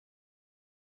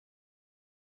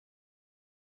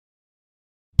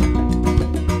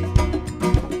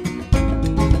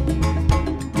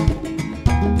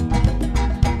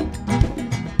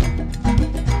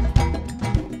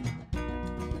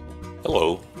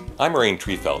I'm Rein,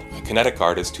 a kinetic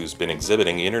artist who's been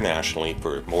exhibiting internationally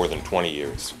for more than 20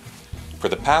 years. For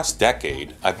the past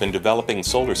decade, I've been developing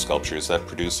solar sculptures that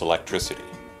produce electricity.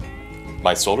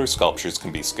 My solar sculptures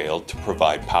can be scaled to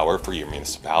provide power for your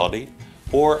municipality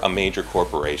or a major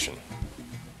corporation.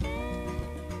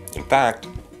 In fact,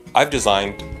 I've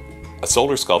designed a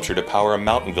solar sculpture to power a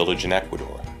mountain village in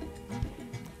Ecuador.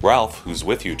 Ralph, who's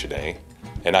with you today,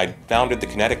 and I founded the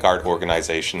Kinetic Art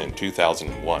organization in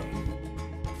 2001.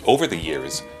 Over the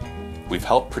years, we've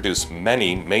helped produce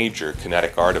many major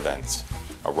kinetic art events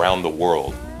around the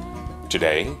world.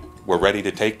 Today, we're ready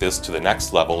to take this to the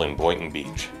next level in Boynton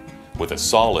Beach with a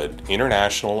solid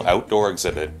international outdoor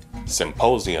exhibit,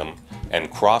 symposium,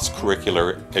 and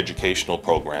cross-curricular educational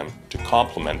program to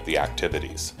complement the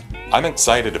activities. I'm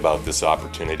excited about this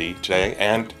opportunity today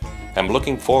and am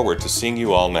looking forward to seeing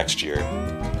you all next year.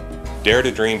 Dare to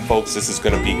dream, folks, this is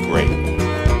going to be great.